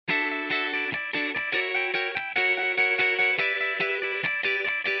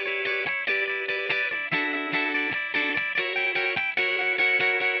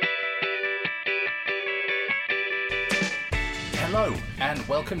and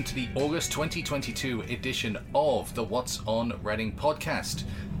welcome to the August 2022 edition of the What's on Reading podcast.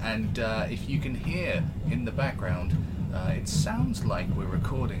 And if you can hear in the background, it sounds like we're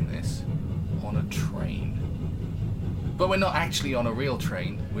recording this on a train. But we're not actually on a real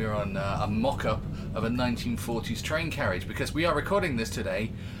train. We're on a mock-up of a 1940s train carriage, because we are recording this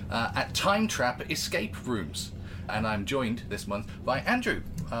today at Time Trap Escape Rooms. And I'm joined this month by Andrew,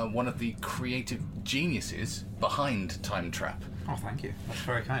 one of the creative geniuses behind Time Trap. Oh, thank you. That's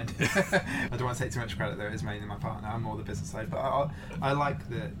very kind. I don't want to take too much credit, though. It's mainly my partner. I'm more the business side. But I like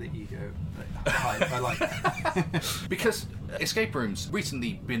the ego. I like that. Because escape rooms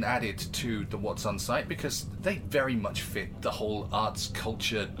recently been added to the What's On site because they very much fit the whole arts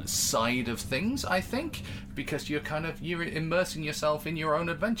culture side of things, I think. Because you're immersing yourself in your own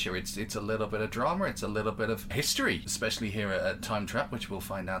adventure. It's a little bit of drama, it's a little bit of history, especially here at Time Trap, which we'll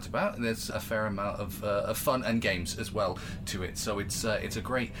find out about. And there's a fair amount of fun and games as well to it. So it's a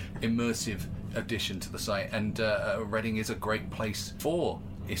great immersive addition to the site, and Reading is a great place for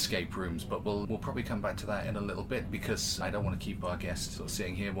escape rooms, but we'll probably come back to that in a little bit, because I don't want to keep our guests sort of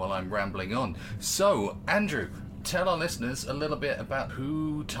sitting here while I'm rambling on. So, Andrew, tell our listeners a little bit about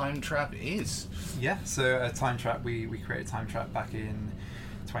who Time Trap is. Yeah, so Time Trap, we created Time Trap back in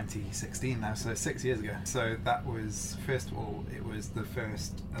 2016 now, so 6 years ago. So that was, first of all, it was the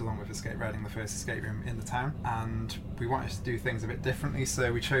first, along with Escape Reading, the first escape room in the town, and we wanted to do things a bit differently,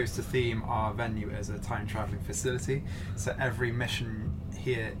 so we chose to theme our venue as a time travelling facility. So every mission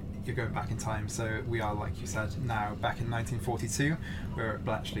here, you're going back in time. So we are, like you said, now back in 1942. We're at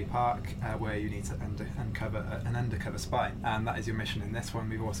Bletchley Park, where you need to uncover an undercover spy, and that is your mission in this one.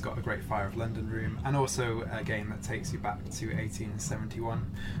 We've also got a Great Fire of London room, and also a game that takes you back to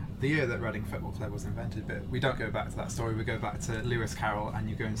 1871, the year that Reading Football Club was invented. But we don't go back to that story. We go back to Lewis Carroll, and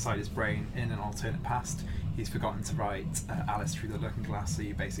you go inside his brain in an alternate past. He's forgotten to write Alice Through the Looking Glass, so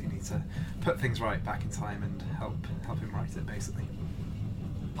you basically need to put things right back in time and help him write it, basically.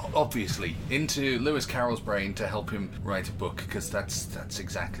 Obviously, into Lewis Carroll's brain to help him write a book, because that's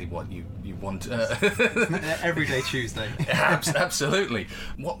exactly what you want. Everyday Tuesday. Absolutely.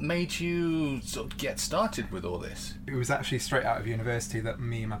 What made you sort of get started with all this? It was actually straight out of university that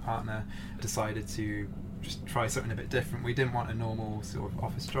me and my partner decided to just try something a bit different. We didn't want a normal sort of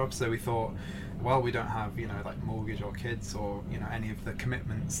office job, so we thought, well, we don't have, like mortgage or kids or, any of the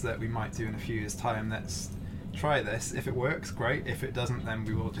commitments that we might do in a few years' time. Let's try this. If it works, great. If it doesn't, then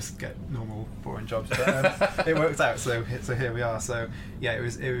we will just get normal, boring jobs. But it worked out, so here we are. So yeah, it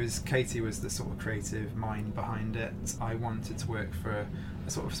was Katie was the sort of creative mind behind it. I wanted to work for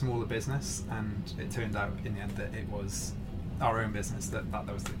a sort of smaller business, and it turned out in the end that it was our own business that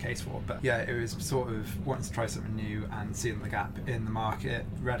was the case for. But yeah, it was sort of wanting to try something new and seeing the gap in the market.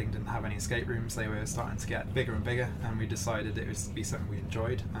 Reading didn't have any escape rooms. They were starting to get bigger and bigger, and we decided it was to be something we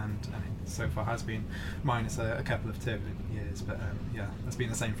enjoyed, and it so far has been, minus a couple of turbulent years. But yeah, it's been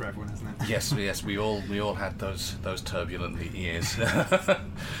the same for everyone, hasn't it? Yes, we all had those turbulent years.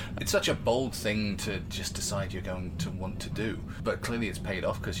 It's such a bold thing to just decide you're going to want to do, but clearly it's paid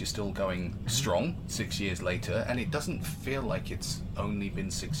off, because you're still going strong 6 years later, and it doesn't feel like it's only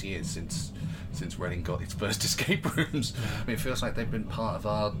been 6 years since Reading got its first escape rooms. Yeah. I mean, it feels like they've been part of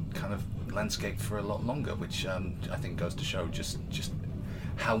our kind of landscape for a lot longer, which I think goes to show just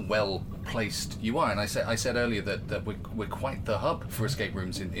how well placed you are. And I said earlier that we're quite the hub for escape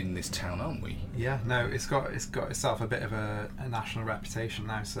rooms in this town, aren't we? Yeah, no, it's got itself a bit of a national reputation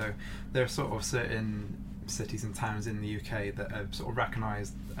now. So there are sort of certain cities and towns in the UK that are sort of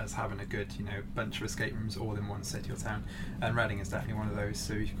recognised as having a good, bunch of escape rooms all in one city or town, and Reading is definitely one of those.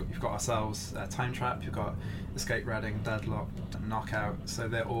 So you've got ourselves, Time Trap, you've got Escape Reading, Deadlocked, and Knockout. So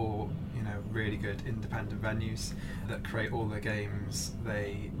they're all, really good independent venues that create all their games.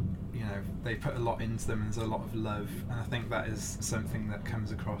 They put a lot into them, and there's a lot of love, and I think that is something that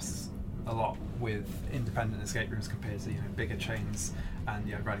comes across a lot with independent escape rooms compared to bigger chains. And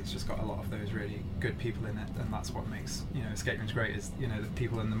yeah, Reading's just got a lot of those really good people in it, and that's what makes escape rooms great, is the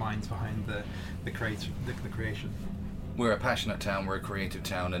people and the minds behind the creation. We're a passionate town, we're a creative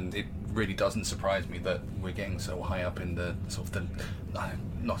town, and it really doesn't surprise me that we're getting so high up in the sort of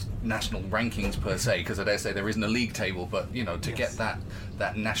not national rankings per se, because I dare say there isn't a league table, but to get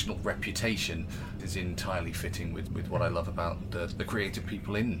that national reputation is entirely fitting with what I love about the creative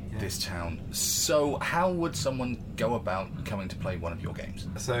people in this town. So how would someone go about coming to play one of your games?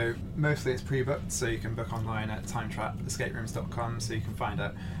 So mostly it's pre-booked, so you can book online at timetrapescaperooms.com, so you can find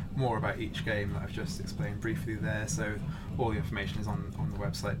out more about each game that I've just explained briefly there. So all the information is on the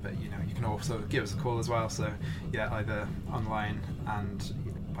website, but you can also give us a call as well. So yeah, either online and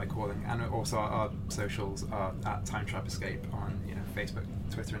by calling, and also our socials are at Time Trap Escape on Facebook,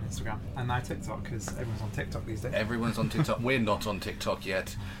 Twitter and Instagram, and now TikTok, because everyone's on TikTok these days. Everyone's on TikTok. We're not on TikTok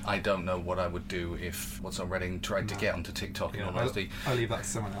yet. I don't know what I would do if What's on Reading tried to get onto TikTok, in all honesty. I'll leave that to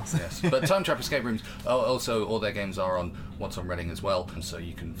someone else. Yes, but Time Trap Escape Rooms, also all their games are on What's on Reading as well, and so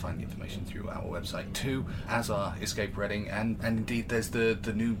you can find the information through our website too, as are Escape Reading, and indeed there's the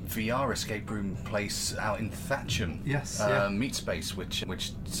new VR escape room place out in Thatcham. Yes, Meat Space, which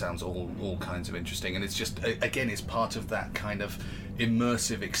sounds all kinds of interesting, and it's just, again, it's part of that kind of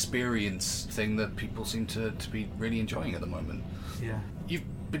immersive experience thing that people seem to be really enjoying at the moment. Yeah. You've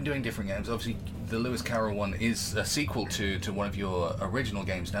been doing different games. Obviously, the Lewis Carroll one is a sequel to one of your original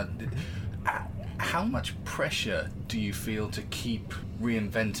games. Now, how much pressure do you feel to keep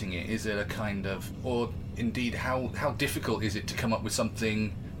reinventing it? Is it a kind of, or indeed, how difficult is it to come up with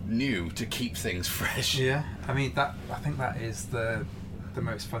something new to keep things fresh? Yeah, I mean, I think that is the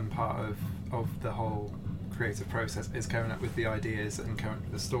most fun part of the whole creative process, is coming up with the ideas and coming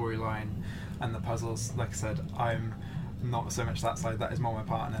up with the storyline and the puzzles. Like I said, I'm not so much that side, that is more my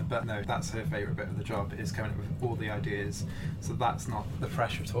partner, but no, that's her favourite bit of the job, is coming up with all the ideas. So that's not the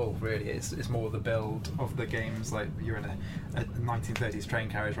pressure at all, really. It's more the build of the games. Like, you're in a 1930s train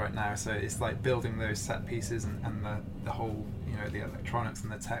carriage right now, so it's like building those set pieces and the whole, the electronics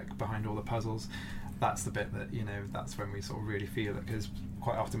and the tech behind all the puzzles. That's the bit that, that's when we sort of really feel it, because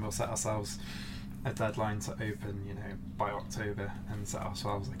quite often we'll set ourselves a deadline to open, by October, and set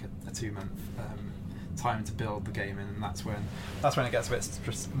ourselves like a 2-month time to build the game in, and that's when it gets a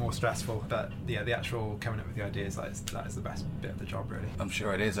bit more stressful. But yeah, the actual coming up with the ideas, that is the best bit of the job, really. I'm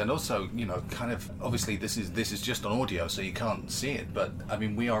sure it is. And also, kind of, obviously this is just on audio, so you can't see it, but I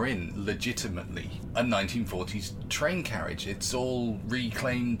mean, we are in legitimately a 1940s train carriage. It's all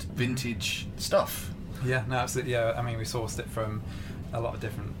reclaimed vintage stuff. Yeah, no, absolutely. Yeah, I mean, we sourced it from a lot of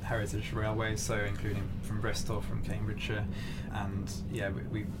different heritage railways, so including from Bristol, from Cambridgeshire, and yeah,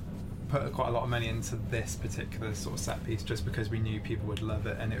 we put quite a lot of money into this particular sort of set piece, just because we knew people would love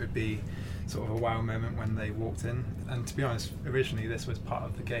it, and it would be sort of a wow moment when they walked in. And to be honest, originally this was part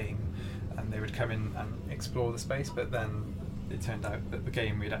of the game, and they would come in and explore the space, but then it turned out that the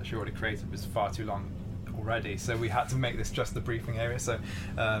game we'd actually already created was far too long already, so we had to make this just the briefing area. So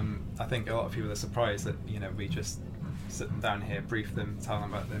I think a lot of people are surprised that we just sit them down here, brief them, tell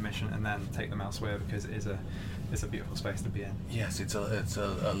them about their mission, and then take them elsewhere, because it is a beautiful space to be in. Yes, it's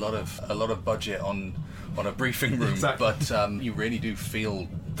a lot of budget on a briefing room, exactly. But you really do feel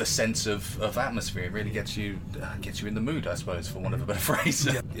the sense of atmosphere. It really gets you in the mood, I suppose, for want of a better phrase.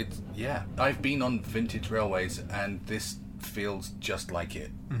 Yeah. I've been on vintage railways, and this feels just like it.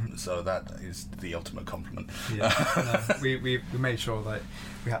 Mm-hmm. So that is the ultimate compliment. Yeah, no, we made sure that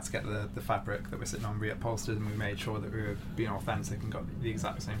we had to get the fabric that we're sitting on reupholstered, and we made sure that we were being authentic and got the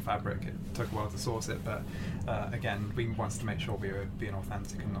exact same fabric. It took a while to source it, but again, we wanted to make sure we were being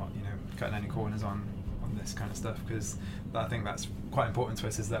authentic and not cutting any corners on this kind of stuff, because I think that's quite important to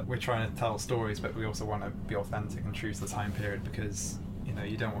us, is that we're trying to tell stories, but we also want to be authentic and true to the time period, because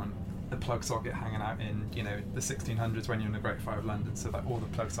you don't want the plug socket hanging out in the 1600s when you're in the Great Fire of London, so that all the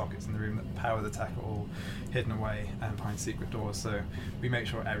plug sockets in the room that power the tech are all hidden away and behind secret doors. So we make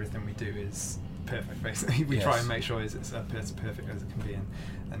sure everything we do is perfect, basically. We try and make sure it's as perfect as it can be,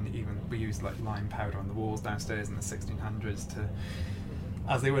 and even we use like lime powder on the walls downstairs in the 1600s to,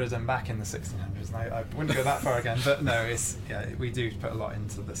 as they would have done back in the 1600s, and I wouldn't go that far again, but no, we do put a lot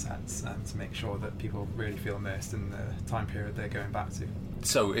into the sets to make sure that people really feel immersed in the time period they're going back to.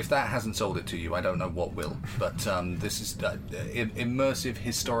 So if that hasn't sold it to you, I don't know what will, but this is immersive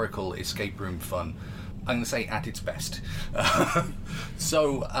historical escape room fun, I'm going to say at its best.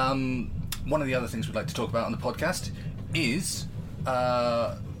 So one of the other things we'd like to talk about on the podcast is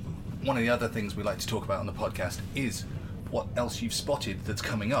what else you've spotted that's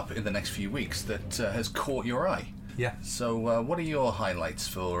coming up in the next few weeks that has caught your eye. Yeah. So what are your highlights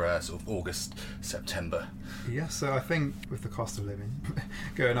for sort of August, September? Yeah, so I think with the cost of living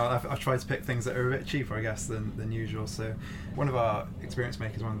going on, I've tried to pick things that are a bit cheaper, I guess, than usual. So one of our experience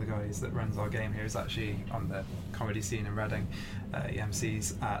makers, one of the guys that runs our game here, is actually on the comedy scene in Reading. He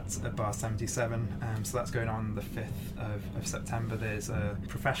MCs at Bar 77, so that's going on the 5th of September. There's a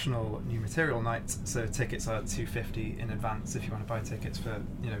professional new material night, so tickets are $250 in advance if you want to buy tickets for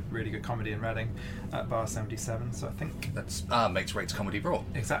really good comedy in Reading at Bar 77. So I think that's Mates Rates Comedy Raw.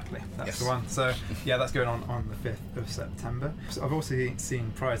 Exactly, that's yes. the one. So yeah, that's going on the 5th of September. So I've also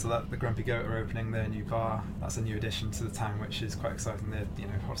seen prior to that the Grumpy Goat are opening their new bar. That's a new addition to the town, which is quite exciting. They're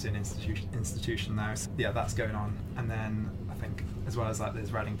obviously an institution now. So yeah, that's going on. And then I think as well as that,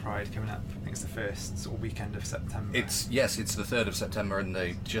 there's Reading Pride coming up. I think it's the first sort of weekend of September. It's the 3rd of September, and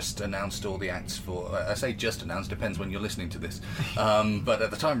they just announced all the acts for. I say just announced, depends when you're listening to this. But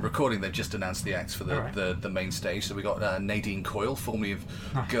at the time of recording, they've just announced the acts for the main stage. So we got Nadine Coyle, formerly of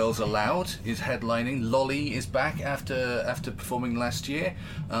Girls Aloud, is headlining. Lolly is back after performing last year,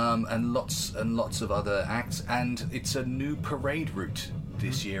 and lots of other acts. And it's a new parade route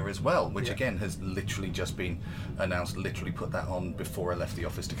this year as well, which again has literally just been announced. Literally put that on before I left the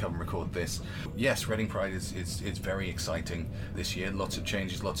office to come and record this. Yes, Reading Pride is very exciting this year. Lots of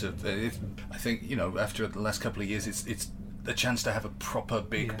changes, lots of. I think after the last couple of years, it's a chance to have a proper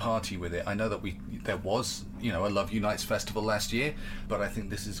big party with it. I know that there was a Love Unites festival last year, but I think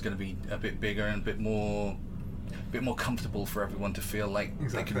this is going to be a bit bigger and a bit more comfortable for everyone to feel like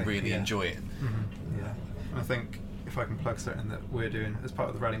they can really enjoy it. Mm-hmm. Yeah, I think. If I can plug something that we're doing as part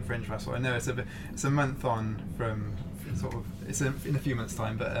of the Reading Fringe Festival, I know it's a month on from sort of in a few months'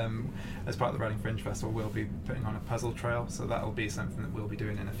 time, but as part of the Reading Fringe Festival, we'll be putting on a puzzle trail, so that'll be something that we'll be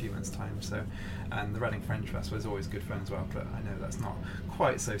doing in a few months' time. So, and the Reading Fringe Festival is always good fun as well, but I know that's not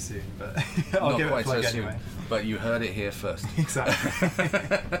quite so soon. But I'll give it a plug anyway. But you heard it here first.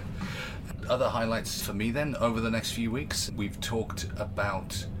 Exactly. Other highlights for me then over the next few weeks, we've talked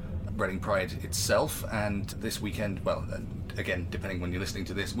about Reading Pride itself, and this weekend, well, again, depending when you're listening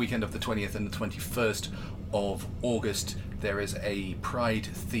to this, weekend of the 20th and the 21st of August, there is a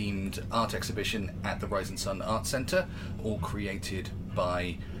Pride-themed art exhibition at the Rise and Sun Art Centre, all created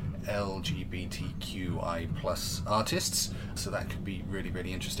by LGBTQI plus artists, so that could be really,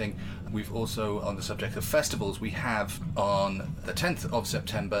 really interesting. We've also, on the subject of festivals, we have on the 10th of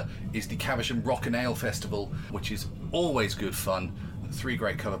September is the Caversham Rock and Ale Festival, which is always good fun. 3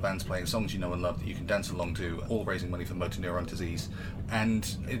 great cover bands playing songs you know and love that you can dance along to, all raising money for motor neuron disease. And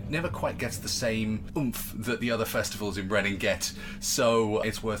it never quite gets the same oomph that the other festivals in Reading get, so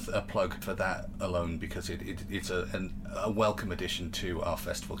it's worth a plug for that alone, because it's a welcome addition to our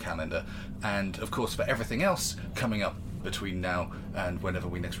festival calendar. And of course, for everything else coming up between now and whenever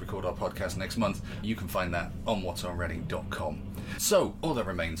we next record our podcast next month, you can find that on whatsonreading.com. So all that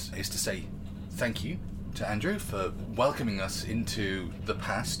remains is to say thank you to Andrew for welcoming us into the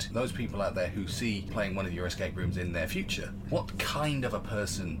past. Those people out there who see playing one of your escape rooms in their future, what kind of a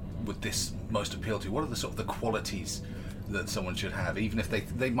person would this most appeal to? What are the sort of the qualities that someone should have, even if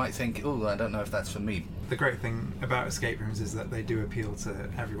they might think, oh, I don't know if that's for me? The great thing about escape rooms is that they do appeal to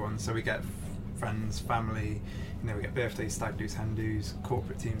everyone. So we get friends, family, we get birthdays, stag do's, hen do's,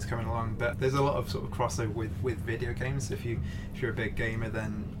 corporate teams coming along, but there's a lot of sort of crossover with video games. If you're a big gamer,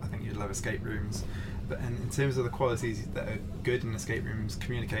 then I think you'd love escape rooms. And in terms of the qualities that are good in escape rooms,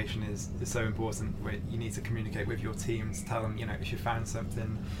 communication is so important, where you need to communicate with your team to tell them, if you found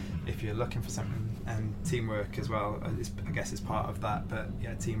something, if you're looking for something, and teamwork as well, I guess is part of that. But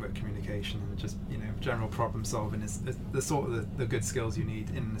yeah, teamwork, communication, and just, general problem solving is the sort of the good skills you need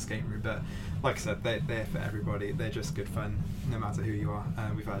in an escape room. But like I said, they're for everybody. They're just good fun, no matter who you are.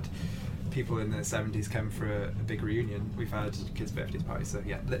 We've had people in the 70s come for a big reunion. We've had kids' birthday parties, so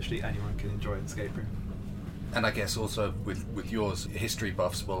yeah, literally anyone can enjoy an escape room. And I guess also with yours, history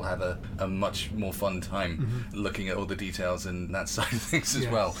buffs will have a much more fun time looking at all the details and that side of things as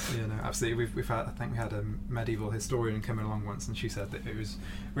well. Yeah, no, absolutely. We've had, I think we had a medieval historian coming along once, and she said that it was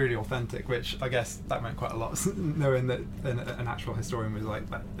really authentic, which I guess that meant quite a lot, knowing that an actual historian was like,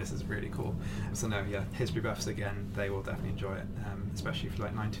 this is really cool. So no, yeah, history buffs again, they will definitely enjoy it, especially if you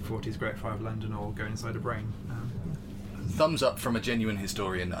like 1940s Great Fire of London or Go Inside a Brain. Thumbs up from a genuine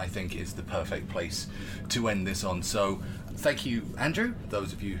historian, I think, is the perfect place to end this on. So thank you, Andrew.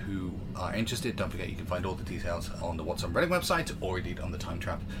 Those of you who are interested, don't forget you can find all the details on the What's on Reading website, or indeed on the Time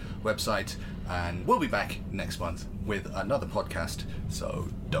Trap website. And we'll be back next month with another podcast, so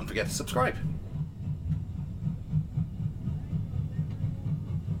don't forget to subscribe.